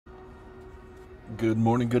Good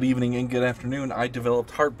morning, good evening, and good afternoon. I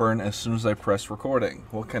developed heartburn as soon as I pressed recording.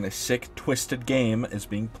 What kind of sick, twisted game is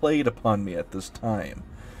being played upon me at this time?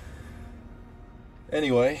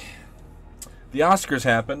 Anyway, the Oscars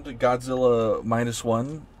happened. Godzilla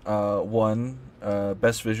 -1 won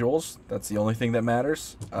Best Visuals. That's the only thing that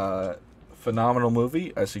matters. Phenomenal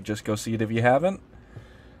movie. I suggest go see it if you haven't.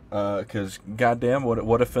 Because goddamn,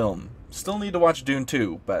 what a film. Still need to watch Dune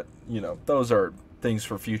 2, but, you know, those are things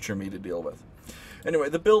for future me to deal with. Anyway,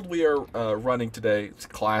 the build we are running today, it's a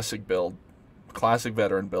classic build. Classic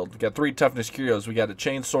veteran build. We got 3 toughness curios. We got a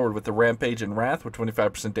chain sword with the Rampage and Wrath with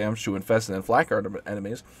 25% damage to infested and flak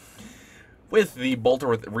enemies. With the bolter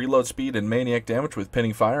with reload speed and maniac damage with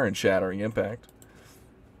pinning fire and shattering impact.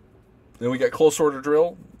 Then we got close order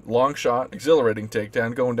drill, long shot, exhilarating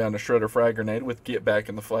takedown, going down to shredder frag grenade with get back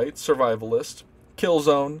in the fight, survivalist, kill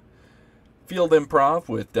zone, field improv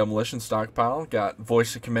with demolition stockpile, got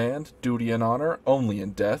voice of command, duty and honor, only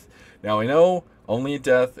in death. Now I know only in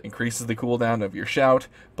death increases the cooldown of your shout,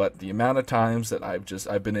 but the amount of times that I've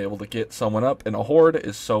been able to get someone up in a horde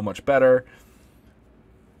is so much better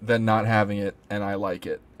than not having it, and I like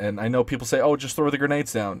it. And I know people say, oh, just throw the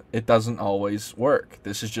grenades down. It doesn't always work.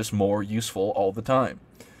 This is just more useful all the time.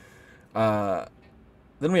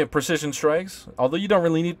 Then we have precision strikes. Although you don't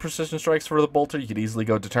really need precision strikes for the bolter, you could easily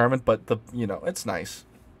go determined, but it's nice.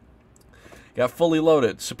 You got fully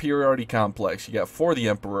loaded superiority complex. You got for the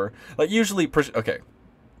Emperor. Like usually, okay,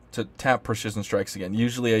 to tap precision strikes again.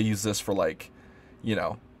 Usually I use this for like,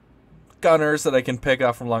 gunners that I can pick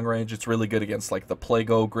off from long range. It's really good against like the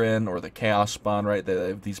Plague Ogre or the Chaos Spawn, right? They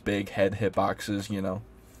have these big head hitboxes,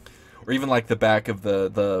 Or even like the back of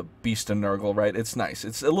the Beast and Nurgle, right? It's nice.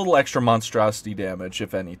 It's a little extra monstrosity damage,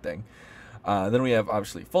 if anything. Then we have,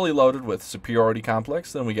 obviously, fully loaded with superiority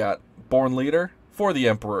complex. Then we got Born Leader, for the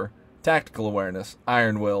Emperor, tactical awareness,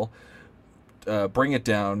 Iron Will, bring it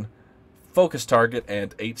down, focus target,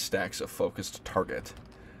 and 8 stacks of focused target.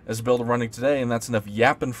 As a build running today, and that's enough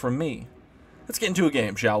yapping from me. Let's get into a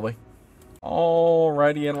game, shall we?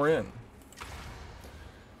 Alrighty, and we're in.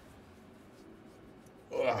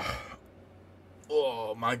 Ugh.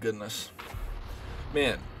 Oh my goodness,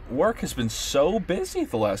 man! Work has been so busy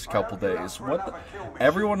the last couple days.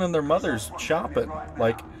 Everyone and their mother's shopping.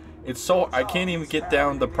 Like, it's so I can't even get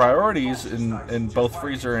down the priorities in both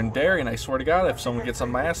freezer and dairy. And I swear to God, if someone gets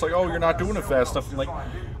on my ass like, "Oh, you're not doing it fast enough," I'm like,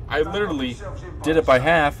 I literally did it by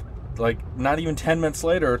half. Like, not even 10 minutes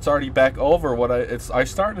later, it's already back over what I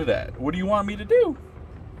started at. What do you want me to do?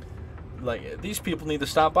 Like, these people need to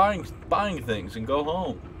stop buying things and go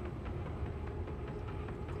home.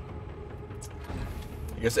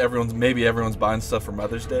 I guess maybe everyone's buying stuff for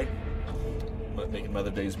Mother's Day. Making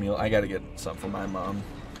Mother's Day's meal. I gotta get something for my mom.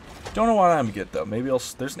 Don't know what I'm gonna get though. Maybe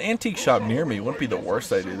there's an antique shop near me. Wouldn't be the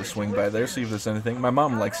worst idea to swing by there, see if there's anything. My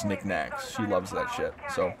mom likes knickknacks. She loves that shit.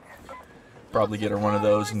 So probably get her one of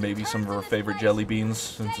those and maybe some of her favorite jelly beans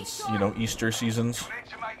since it's Easter seasons.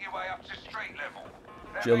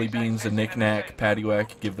 Jelly beans, a knick-knack,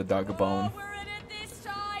 paddywhack, give the dog a bone.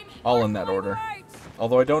 All in that order.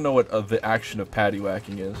 Although I don't know what the action of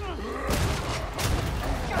paddywhacking is.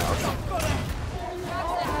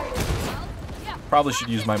 Probably should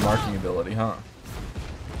use my marking ability, huh?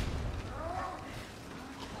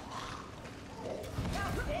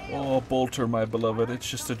 Oh, Bolter, my beloved. It's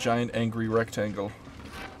just a giant angry rectangle.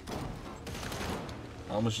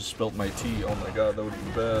 I almost just spilt my tea. Oh my god, that would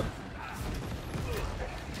be bad.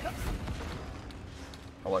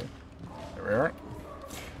 Hello. There we are.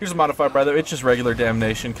 Here's a modifier, by the way. It's just regular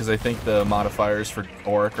damnation because I think the modifiers for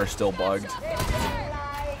Auric are still bugged.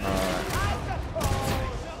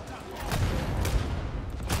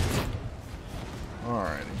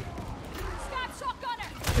 Alrighty.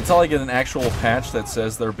 Until I get an actual patch that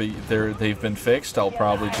says they've been fixed, I'll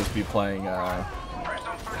probably just be playing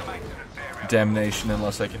damnation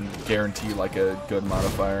unless I can guarantee like a good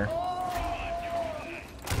modifier.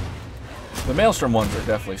 The Maelstrom ones are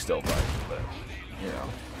definitely still bugged, but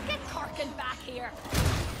Get Karkin back here.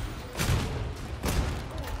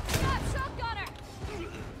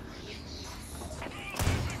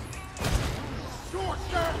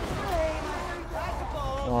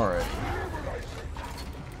 Alright.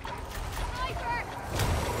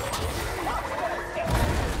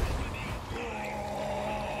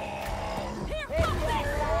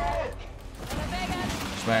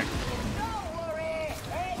 Smack.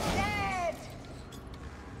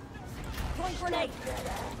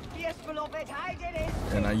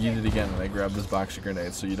 And I used it again, and I grabbed this box of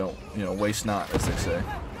grenades, so you don't, waste not, as they say.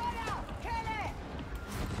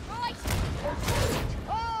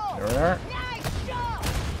 There we are.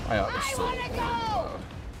 I ought to still.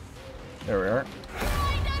 There we are.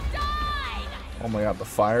 Oh my god, the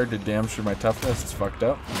fire did damage through my toughness. It's fucked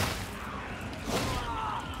up.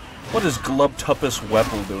 What is Glubtuppus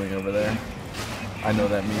Weppel doing over there? I know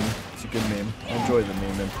that meme. It's a good meme. I enjoy the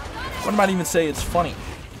meme. And one might even say it's funny.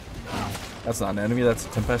 That's not an enemy, that's a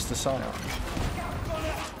Tempestus Scion.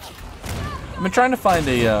 I've been trying to find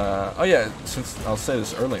a, oh yeah, since I'll say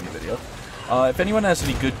this early in the video. If anyone has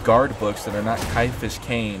any good guard books that are not Caiaphas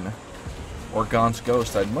Cain or Gaunt's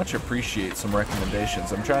Ghost, I'd much appreciate some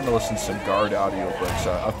recommendations. I'm trying to listen to some guard audiobooks.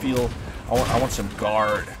 I want some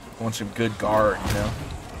guard. I want some good guard, you know?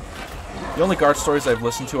 The only guard stories I've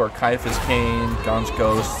listened to are Caiaphas Cain, Gaunt's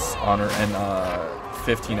Ghosts, Honor, and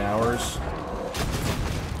 15 Hours.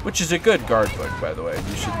 Which is a good guard book, by the way.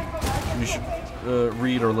 You should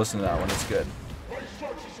read or listen to that one. It's good.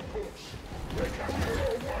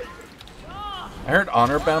 I heard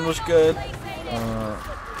Honorbound was good. I'm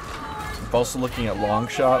also looking at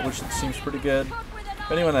Longshot, which seems pretty good.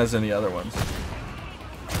 If anyone has any other ones.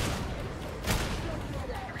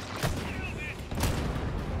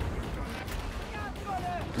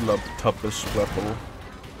 Glubtuppus Weppel.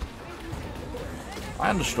 I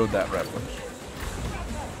understood that reference.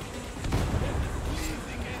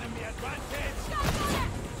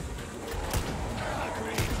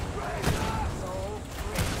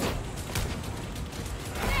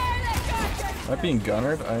 Am I being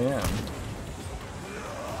gunnered? I am.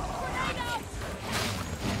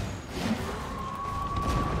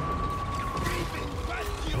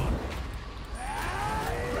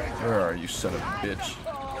 Where are you, son of a bitch?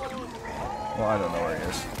 Well, I don't know where he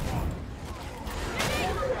is.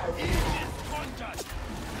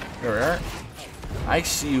 There we are. I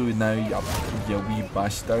see you now, you wee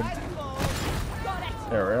bastard.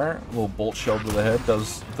 There we are. A little bolt shell to the head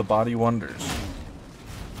does the body wonders.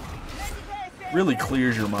 Really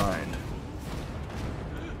clears your mind.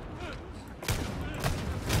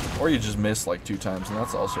 Or you just miss like 2 times, and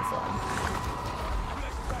that's also fine.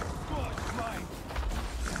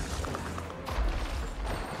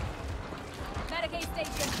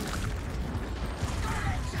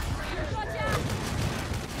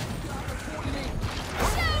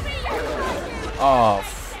 Oh,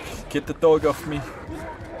 get the dog off me.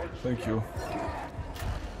 Thank you.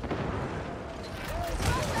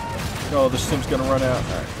 No, this thing's gonna run out.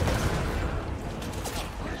 All right.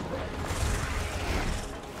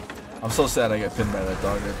 I'm so sad I got pinned by that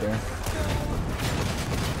dog right there.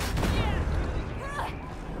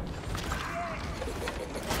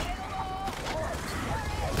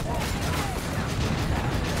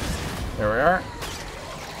 There we are.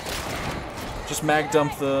 Just mag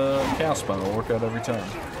dump the chaos spawn. It'll work out every time.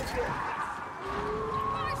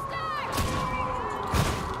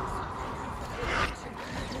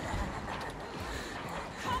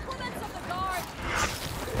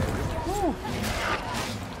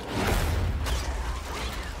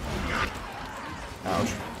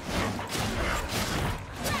 Ouch.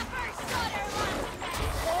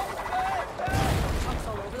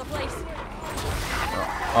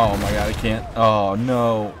 Oh my god, I can't. Oh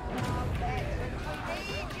no.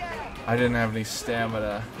 I didn't have any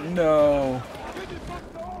stamina. No.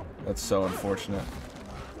 That's so unfortunate.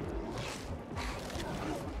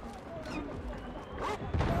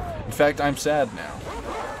 In fact, I'm sad now.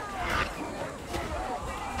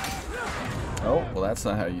 Oh, well that's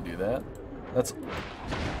not how you do that. That's...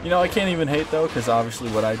 You know, I can't even hate though, because obviously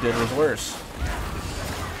what I did was worse.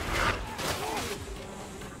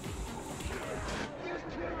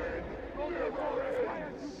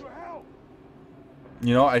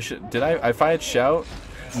 You know, I should... Did I... If I had shout...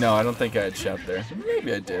 No, I don't think I had shout there.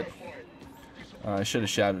 Maybe I did. I should have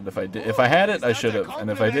shouted if I did. If I had it, I should have. And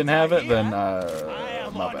if I didn't have it, then,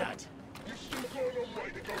 my bad.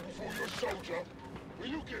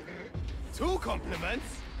 2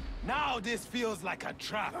 compliments? Now this feels like a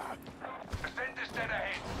trap.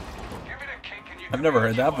 I've never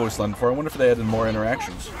heard that voice line before. I wonder if they added more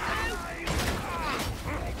interactions.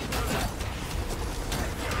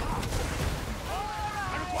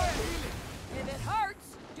 If it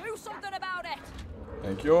hurts, do something about it.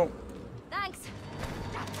 Thank you. Thanks.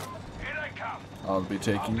 I'll be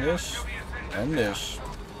taking this, and this,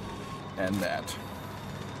 and that.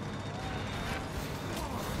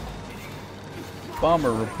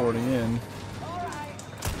 Bomber reporting in.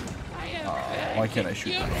 Why can't I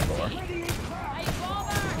shoot from the floor? Hey,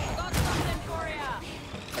 Bomber, got something for ya.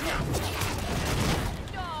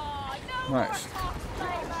 Nice.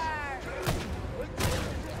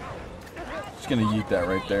 Just gonna yeet that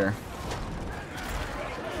right there.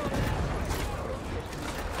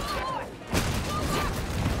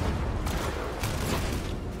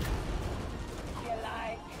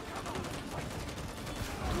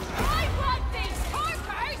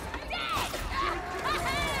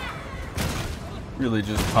 Really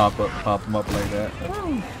just pop them up like that.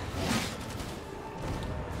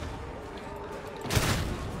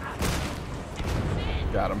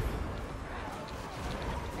 Got him.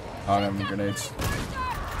 Oh, I don't have any grenades.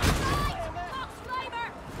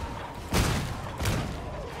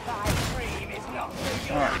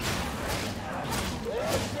 Alright.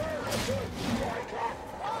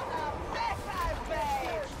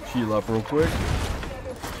 Heal up real quick.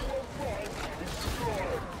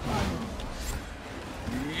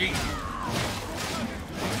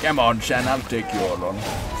 Come on, Shan, I'll take you all on.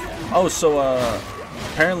 Oh, so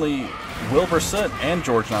apparently Wilbur Soot and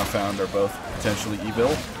George Not Found are both potentially evil.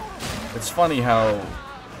 It's funny how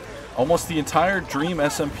almost the entire Dream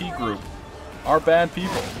SMP group are bad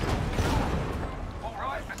people.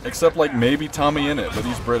 Except like maybe Tommy in it, but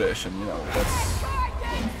he's British, and you know, that's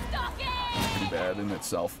pretty bad in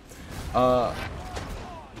itself.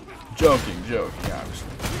 Joking, obviously.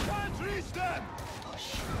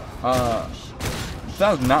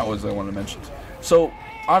 That was not what I wanted to mention. So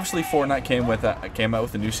obviously Fortnite came out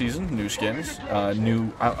with a new season, new skins,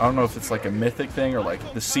 new. I don't know if it's like a mythic thing or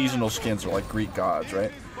like the seasonal skins are like Greek gods, right?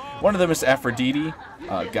 One of them is Aphrodite,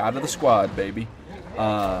 god of the squad, baby.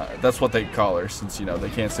 That's what they call her, since you know they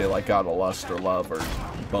can't say like god of lust or love or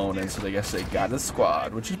bone, and so they guess say god of the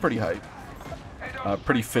squad, which is pretty hype.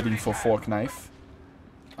 Pretty fitting for Fork Knife.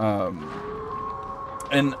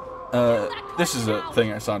 And this is a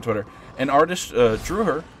thing I saw on Twitter. An artist drew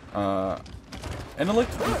her, and it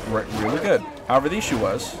looked really good. However, the issue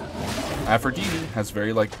was, Aphrodite has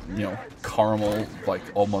very, like, you know, caramel, like,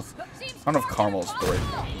 almost, I don't know if caramel is the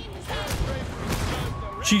right.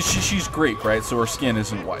 She's Greek, right? So her skin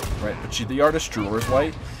isn't white, right? But the artist drew her as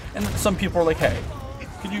white, and some people are like, hey,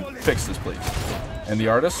 could you fix this, please? And the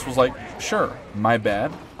artist was like, sure, my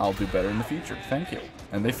bad. I'll do better in the future. Thank you.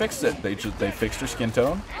 And they fixed it. They fixed her skin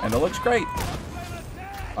tone, and it looks great.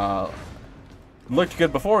 Looked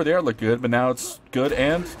good before, the art looked good, but now it's good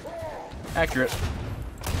and accurate,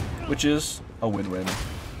 which is a win-win.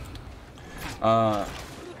 And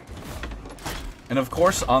of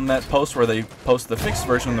course, on that post where they post the fixed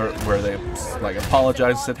version, where they like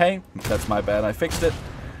apologized and said, "Hey, that's my bad. I fixed it."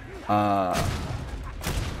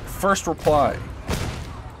 First reply,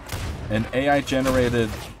 an AI-generated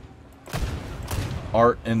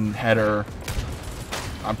art and header.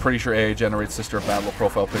 I'm pretty sure AI generates Sister of Battle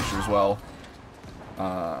profile picture as well.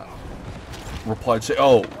 Replied, say,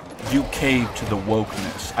 "Oh, you cave to the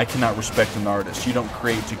wokeness. I cannot respect an artist. You don't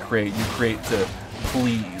create to create. You create to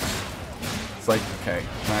please." It's like, okay,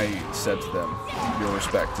 and I said to them, your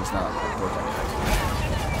respect is not worth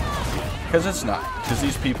anything. Because it's not. Because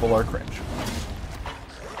these people are cringe.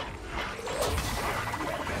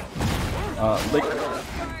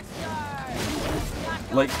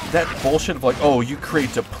 Like that bullshit of like, oh, you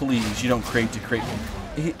create to please, you don't create to create.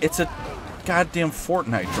 It's a goddamn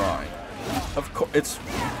Fortnite drawing. Of course, it's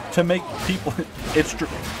to make people. It's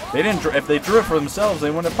they didn't. If they drew it for themselves,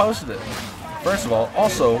 they wouldn't have posted it. First of all,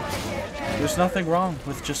 also, there's nothing wrong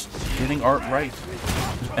with just getting art right.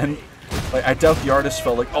 And like, I doubt the artist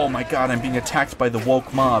felt like, oh my god, I'm being attacked by the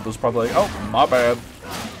woke mob. It was probably like, oh, my bad.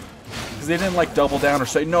 Because they didn't like double down or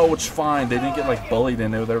say, no, it's fine. They didn't get like bullied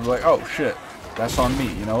in there. They were like, oh shit, that's on me.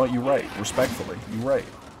 You know what? You're right. Respectfully, you're right.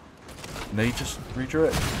 And they just redrew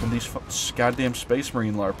it. And these goddamn Space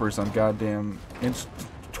Marine LARPers on goddamn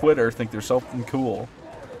Twitter think they're something cool.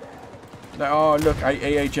 Oh, look, I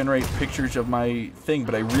AI generate pictures of my thing,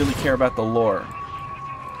 but I really care about the lore.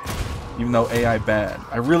 Even though AI bad.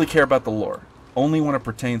 I really care about the lore. Only when it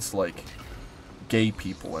pertains to, like, gay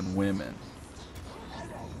people and women.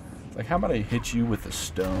 Like, how about I hit you with a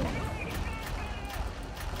stone?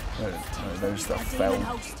 There's the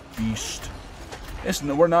foul beast.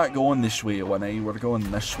 Listen, we're not going this way, 1A. We're going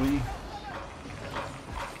this way.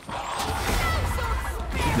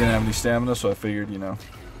 Didn't have any stamina, so I figured, you know,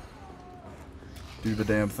 do the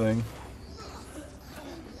damn thing.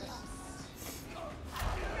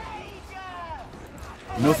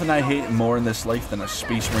 Nothing I hate more in this life than a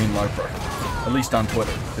Space Marine LARPer. At least on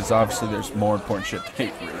Twitter, because obviously there's more important shit to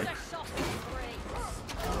hate, really.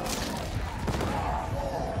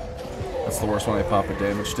 That's the worst one I pop a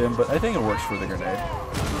damaged him, but I think it works for the grenade.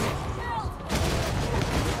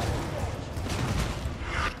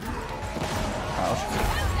 Ouch.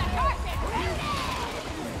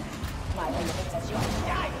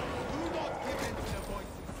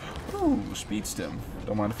 Ooh, speed stim.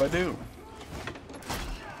 Don't mind if I do.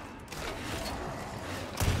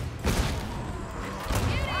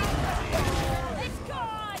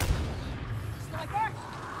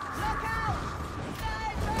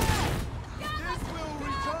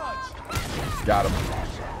 Got him.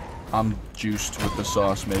 I'm juiced with the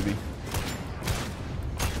sauce, maybe.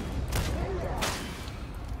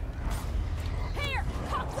 Here,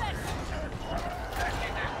 pop this.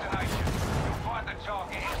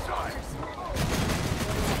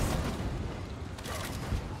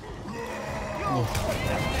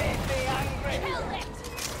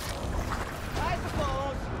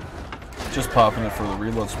 Just popping it for the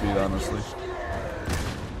reload speed, honestly.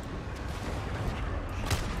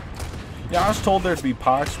 Yeah, I was told there'd be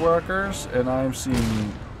pox workers, and I'm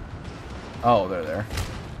seeing... Oh, they're there.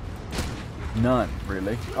 None,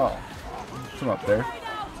 really. Oh, come up there.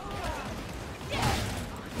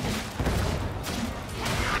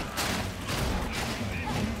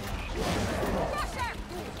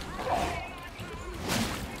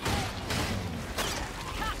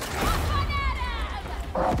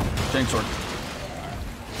 Chainsword.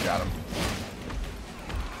 Got him.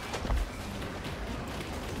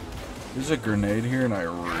 There's a grenade here, and I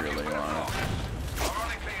really want it.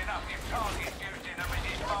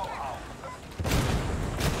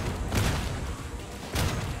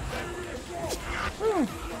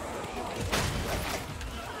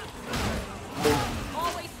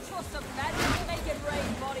 Always trust a magic to make it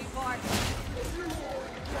rain, body parts.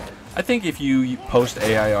 I think if you post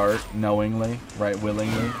AI art knowingly, right,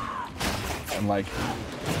 willingly, and like,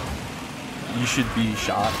 you should be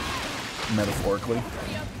shot, metaphorically. You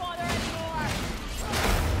don't bother anymore.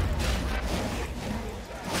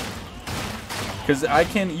 Because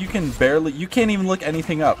you can't even look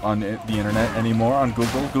anything up on the internet anymore on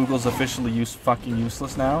Google. Google's officially fucking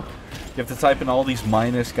useless now. You have to type in all these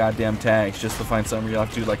minus goddamn tags just to find something. You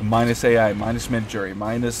have to do like minus AI, minus Midjourney,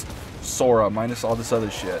 minus Sora, minus all this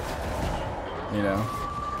other shit. You know?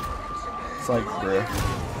 It's like, bruh.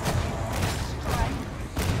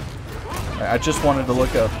 I just wanted to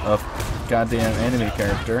look up a goddamn anime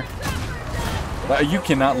character. You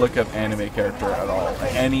cannot look up anime character at all.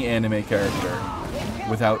 Any anime character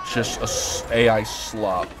without just a AI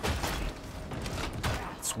slop.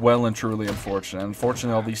 It's well and truly unfortunate.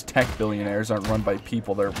 Unfortunately, all these tech billionaires aren't run by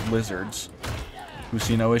people. They're lizards who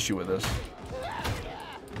see no issue with this.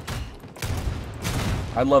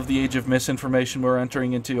 I love the age of misinformation we're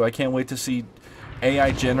entering into. I can't wait to see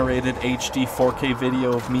AI-generated HD 4K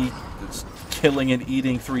video of me killing and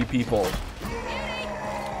eating 3 people.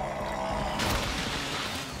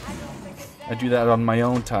 I do that on my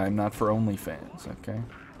own time, not for OnlyFans, okay?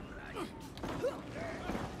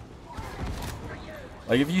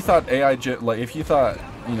 Like, if you thought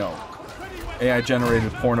you know,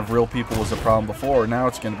 AI-generated porn of real people was a problem before, now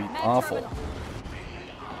it's gonna be awful.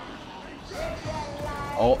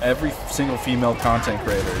 Every single female content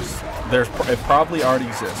creators, it probably already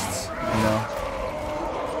exists, you know?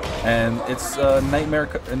 And it's a nightmare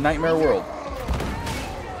world.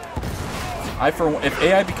 If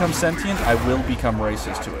AI becomes sentient, I will become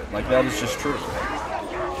racist to it. Like, that is just true.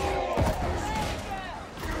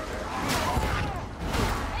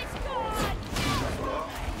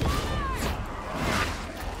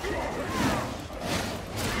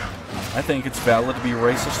 I think it's valid to be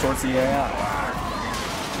racist towards the AI.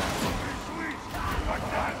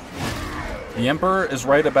 The Emperor is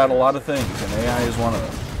right about a lot of things, and AI is one of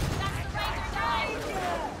them.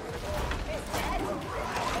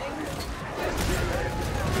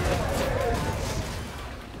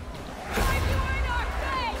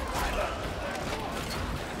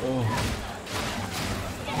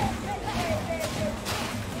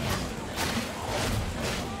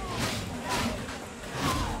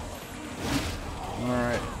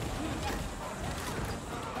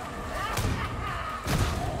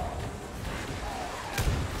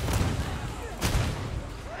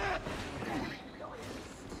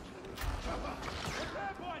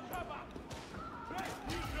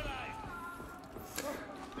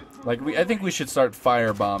 I think we should start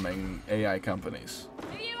firebombing AI companies.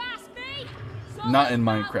 Not in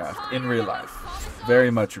Minecraft, in real life.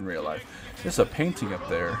 Very much in real life. There's a painting up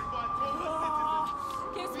there.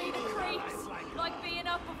 Gives me the creeps, like being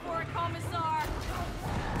up before a commissar.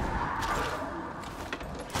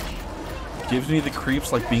 Gives me the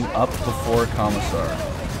creeps like being up before a commissar.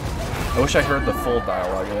 I wish I heard the full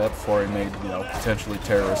dialogue of that before I made, you know, potentially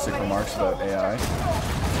terroristic remarks about AI.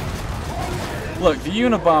 Look, the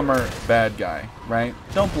Unabomber, bad guy, right?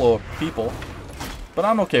 Don't blow up people. But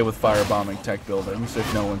I'm okay with firebombing tech buildings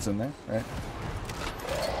if no one's in there, right?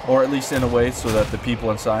 Or at least in a way so that the people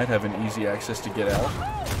inside have an easy access to get out.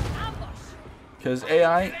 Because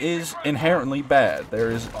AI is inherently bad. There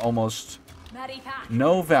is almost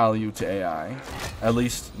no value to AI, at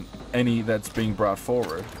least any that's being brought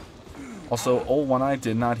forward. Also, Old One Eye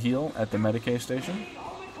did not heal at the Medicaid station,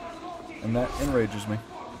 and that enrages me.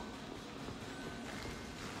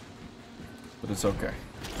 but it's okay.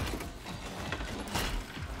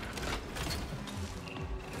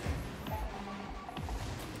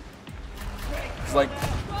 It's like,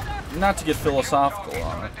 not to get philosophical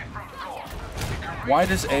on it, why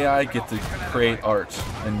does AI get to create art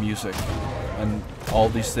and music and all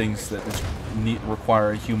these things that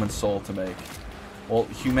require a human soul to make? Well,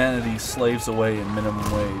 humanity slaves away in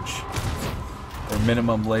minimum wage or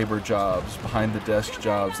minimum labor jobs, behind the desk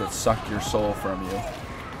jobs that suck your soul from you.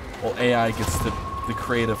 Well, AI gets the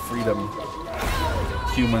creative freedom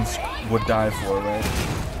humans would die for, right?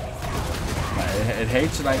 It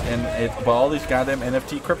hates it, but all these goddamn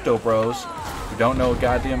NFT crypto bros who don't know a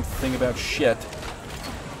goddamn thing about shit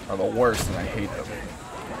are the worst, and I hate them.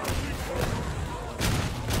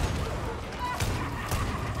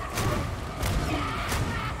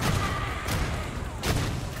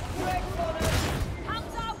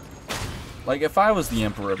 Like, if I was the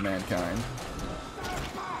Emperor of Mankind,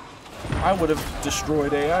 I would have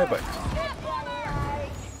destroyed AI by now.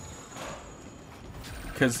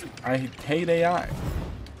 Because I hate AI.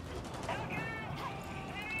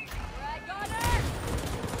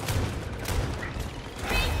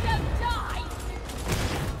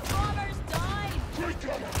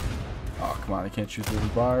 Oh, come on, I can't shoot through the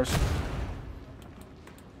bars.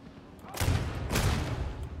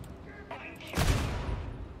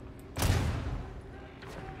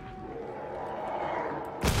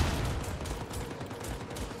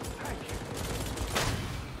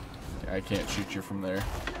 I can't shoot you from there.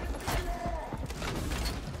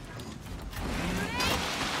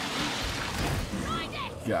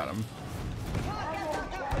 Got him.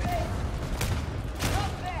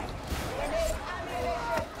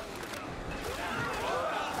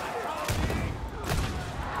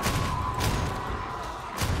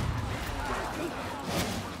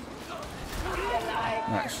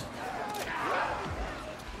 Nice.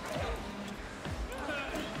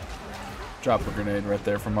 Drop a grenade right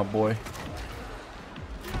there for my boy.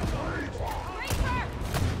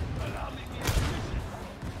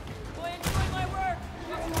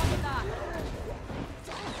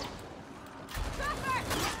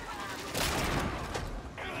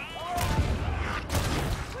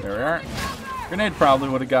 There we are. Grenade probably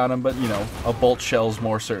would have got him, but you know, a bolt shell's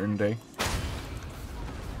more certainty.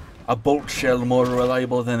 A bolt shell more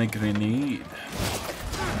reliable than a grenade.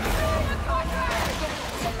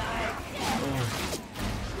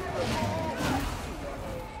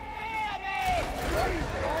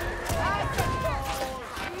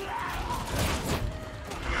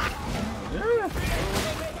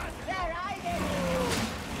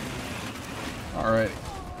 Alrighty.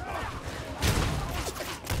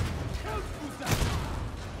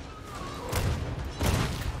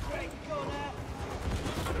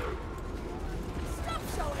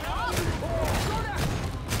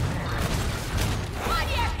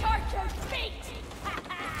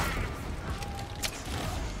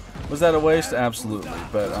 Was that a waste? Absolutely,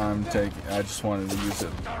 but I just wanted to use it,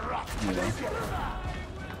 you know.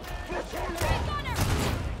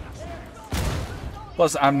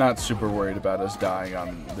 Plus, I'm not super worried about us dying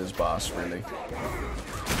on this boss, really.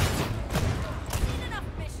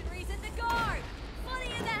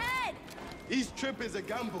 Each trip is a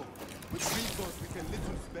gamble, which resource we can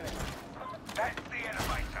little spare. That's the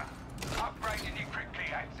elevator. Upgrading your quickly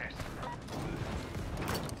access.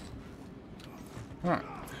 Alright.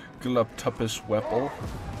 Gluptupus Weapon.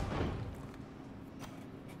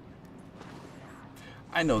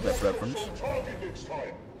 I know that reference.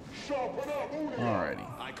 Alrighty.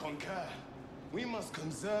 I concur. We must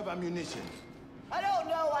conserve ammunition. I don't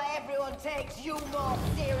know why everyone takes you more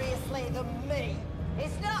seriously than me.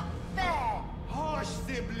 It's not fair. Harsh,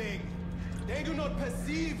 sibling. They do not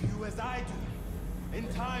perceive you as I do. In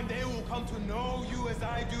time, they will come to know you as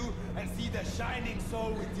I do and see the shining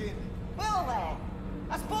soul within. Will they?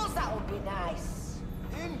 I suppose that would be nice.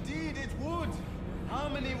 Indeed, it would.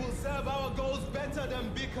 Harmony will serve our goals better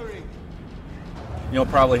than bickering. You know,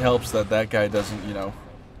 probably helps that that guy doesn't, you know,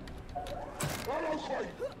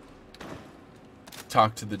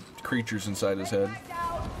 talk to the creatures inside his head.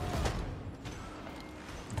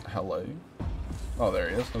 Hello. Oh, there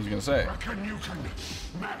he is. I was gonna say. Reckon you can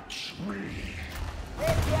match me.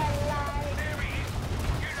 If you like. There he is.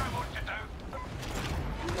 You know what to do.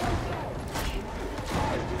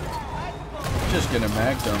 Just gonna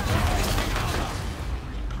mag dump him.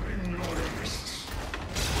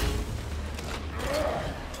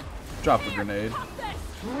 Drop a grenade.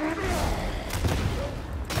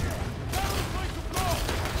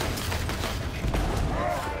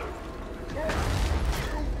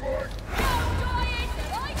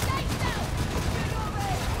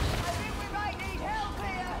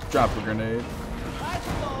 Drop a grenade.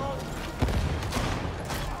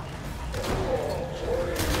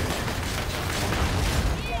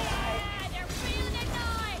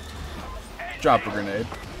 Drop a grenade.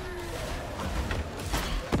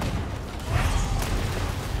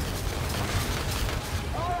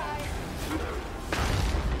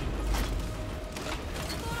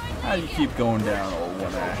 How do you keep going down, old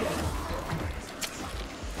one eye?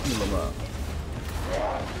 Heal him up.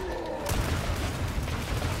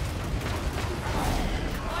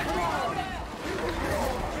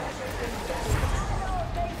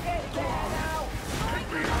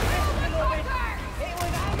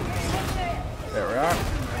 There we are.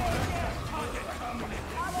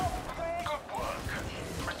 Good work.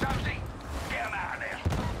 Matossi, get him out of there.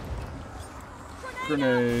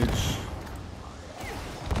 Grenades.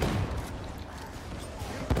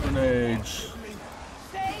 Grenades.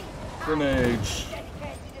 Grenades.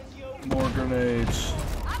 More grenades.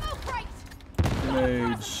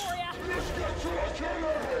 Grenades.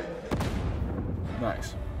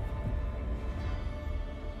 Nice.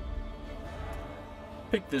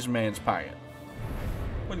 Pick this man's pocket.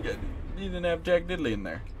 Wouldn't get. You didn't have Jack Diddley in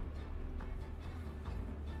there.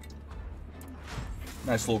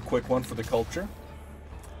 Nice little quick one for the culture.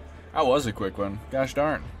 That was a quick one. Gosh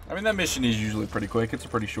darn. I mean, that mission is usually pretty quick. It's a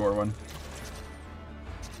pretty short one.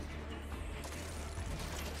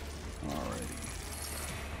 Alrighty.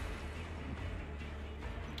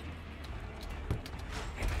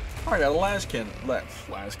 I got a las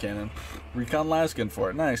cannon. Recon lasgun for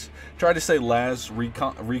it. Nice. Tried to say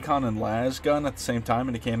recon and las gun at the same time,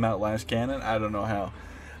 and it came out las cannon. I don't know how.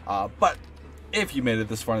 But if you made it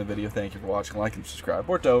this far in the video, thank you for watching. Like and subscribe.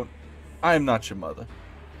 Or don't. I am not your mother.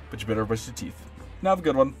 But you better brush your teeth. Now have a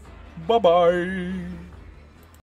good one. Bye-bye.